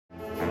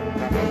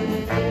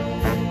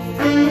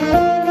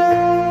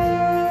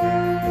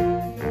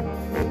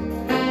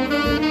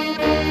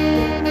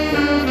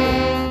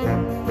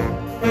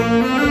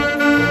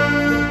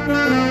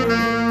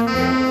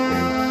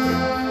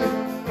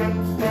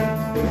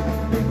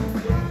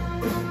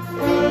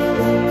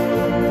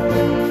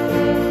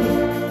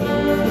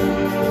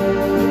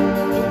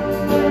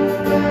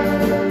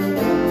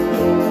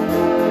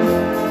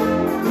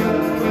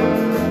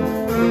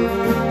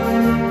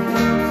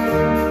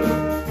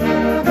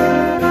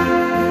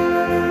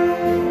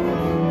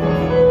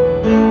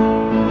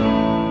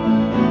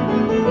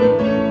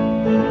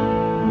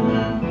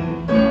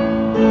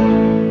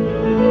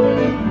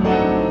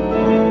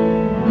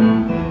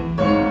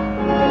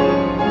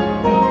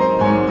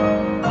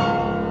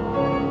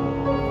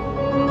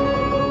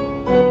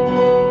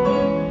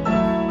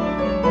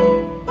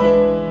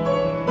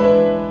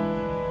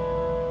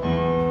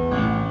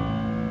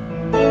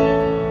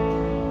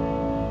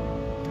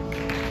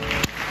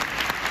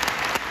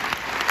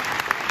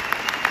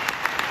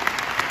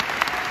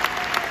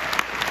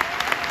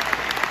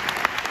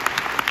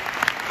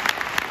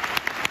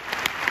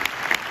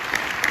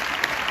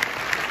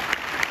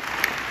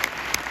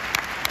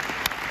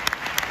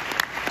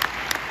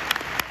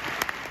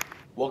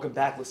Welcome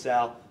back,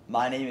 LaSalle.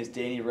 My name is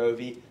Danny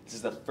Rovi. This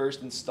is the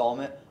first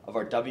installment of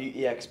our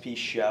WEXP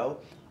show.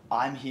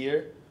 I'm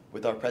here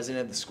with our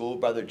president of the school,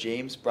 Brother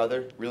James.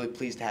 Brother, really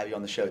pleased to have you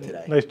on the show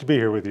today. Nice to be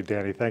here with you,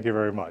 Danny. Thank you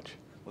very much.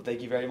 Well,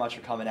 thank you very much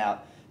for coming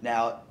out.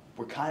 Now,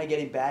 we're kind of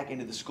getting back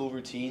into the school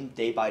routine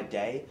day by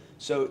day.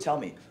 So tell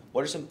me,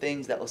 what are some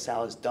things that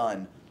LaSalle has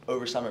done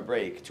over summer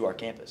break to our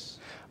campus?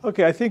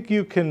 Okay, I think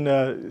you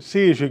can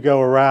see as you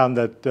go around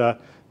that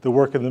the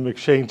work in the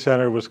McShane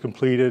Center was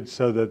completed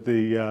so that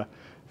the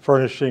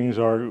furnishings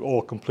are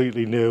all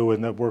completely new,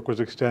 and that work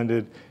was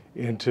extended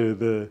into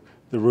the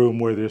room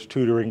where there's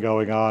tutoring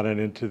going on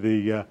and into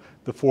the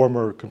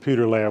former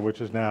computer lab,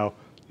 which is now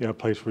a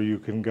place where you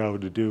can go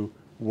to do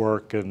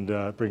work and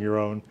bring your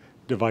own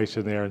device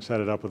in there and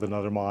set it up with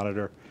another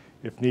monitor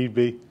if need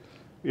be.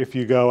 If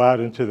you go out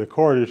into the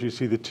corridors, you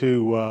see the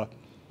two,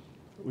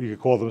 we could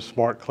call them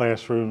smart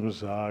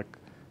classrooms,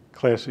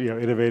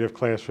 innovative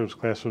classrooms,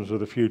 classrooms of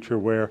the future,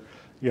 where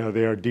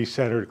they are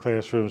decentered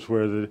classrooms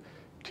where the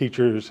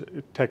teacher's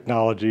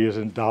technology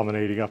isn't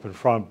dominating up in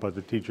front, but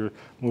the teacher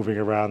moving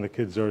around, the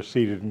kids are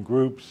seated in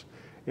groups,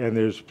 and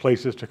there's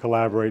places to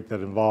collaborate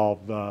that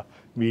involve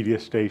media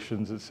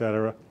stations,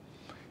 etc.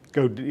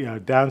 Go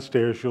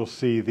downstairs, you'll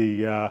see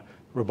the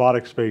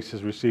robotic space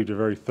has received a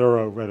very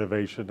thorough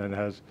renovation and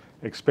has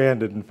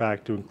expanded, in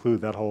fact, to include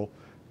that whole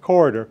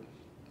corridor.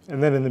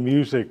 And then in the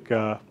music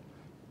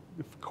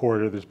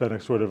corridor, there's been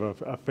a sort of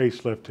a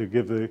facelift to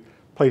give the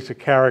place a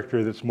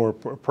character that's more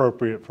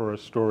appropriate for a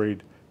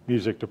storied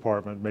music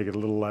department, make it a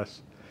little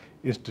less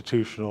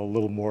institutional, a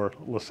little more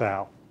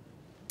LaSalle.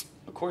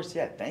 Of course,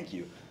 yeah, thank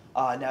you.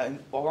 Now,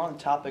 while we're on the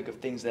topic of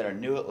things that are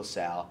new at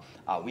LaSalle,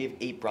 we have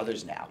 8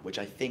 brothers now, which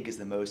I think is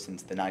the most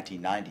since the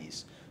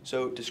 1990s.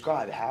 So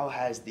describe, how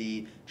has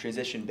the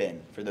transition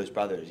been for those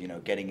brothers,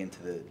 getting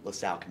into the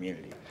LaSalle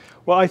community?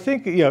 Well, I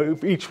think,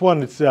 each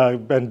one has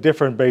been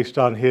different based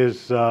on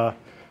his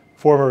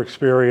former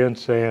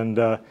experience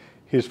and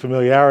his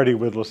familiarity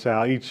with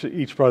LaSalle.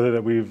 Each brother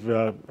that we've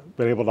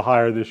been able to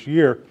hire this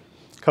year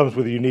comes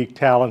with unique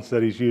talents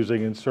that he's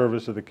using in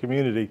service of the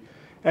community.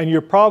 And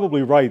you're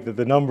probably right that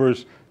the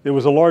numbers, there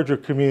was a larger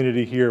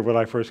community here when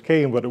I first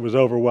came, but it was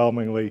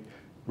overwhelmingly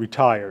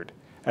retired.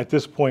 At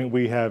this point,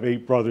 we have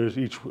 8 brothers,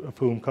 each of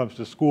whom comes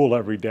to school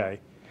every day.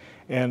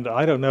 And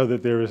I don't know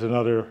that there is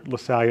another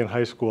LaSallian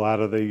high school out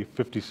of the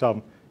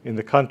 50-some in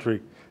the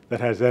country that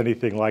has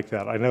anything like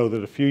that. I know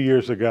that a few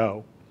years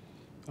ago,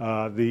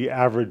 the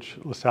average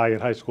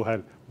LaSallian high school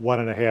had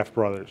 1.5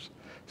 brothers.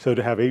 So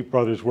to have 8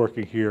 brothers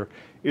working here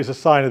is a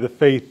sign of the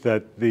faith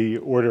that the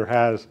order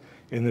has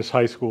in this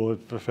high school in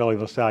fulfilling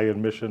the LaSallian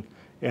mission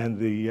and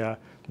the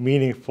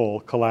meaningful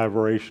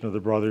collaboration of the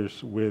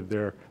brothers with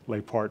their lay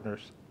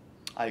partners.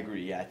 I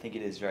agree, yeah, I think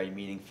it is very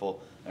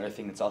meaningful. Another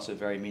thing that's also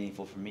very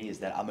meaningful for me is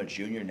that I'm a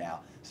junior now.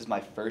 This is my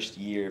first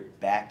year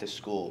back to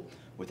school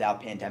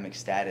without pandemic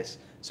status,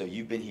 so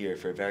you've been here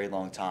for a very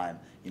long time.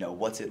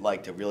 What's it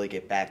like to really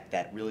get back to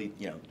that really,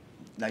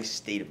 nice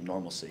state of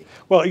normalcy?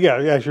 Well, yeah,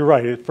 as you're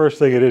right. First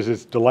thing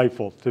it's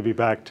delightful to be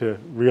back to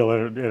real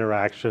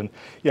interaction.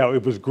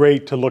 It was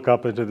great to look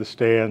up into the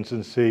stands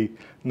and see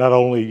not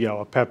only,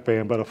 a pep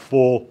band, but a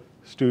full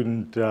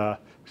student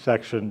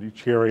section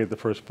cheering at the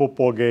first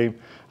football game.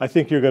 I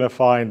think you're going to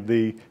find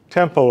the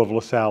tempo of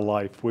LaSalle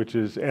life, which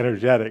is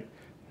energetic,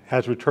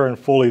 has returned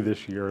fully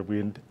this year.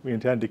 We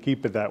intend to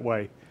keep it that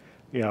way,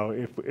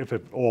 if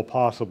at all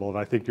possible. And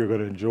I think you're going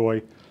to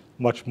enjoy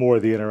much more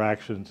of the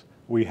interactions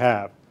we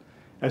have.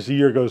 As the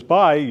year goes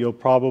by, you'll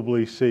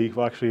probably see,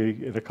 well,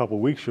 actually in a couple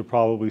of weeks, you'll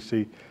probably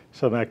see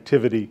some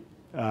activity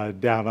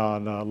down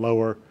on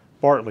Lower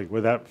Bartley,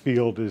 where that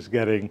field is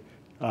getting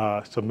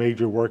some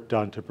major work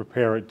done to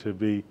prepare it to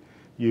be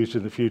used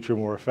in the future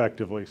more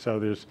effectively. So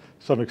there's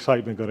some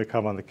excitement going to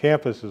come on the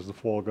campus as the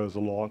fall goes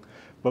along.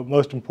 But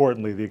most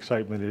importantly, the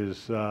excitement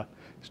is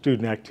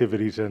student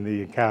activities and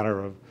the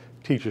encounter of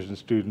teachers and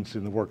students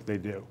in the work they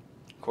do.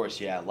 Of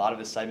course, yeah, a lot of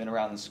excitement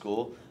around the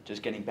school,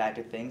 just getting back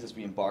to things as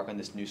we embark on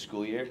this new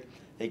school year.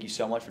 Thank you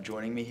so much for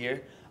joining me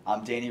here.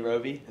 I'm Danny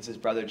Rovi. This is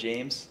Brother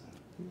James.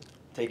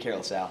 Take care,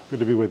 LaSalle. Good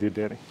to be with you,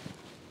 Danny.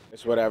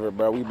 It's whatever,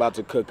 bro. We about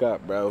to cook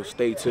up, bro.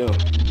 Stay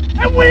tuned.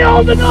 And we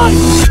own the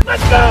night!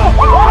 Let's go!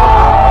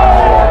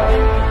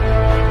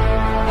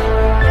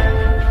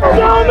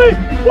 Tell me!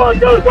 1, 2,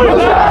 3,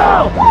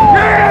 LaSalle!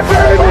 Yeah,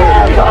 baby!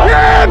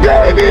 Yeah, baby!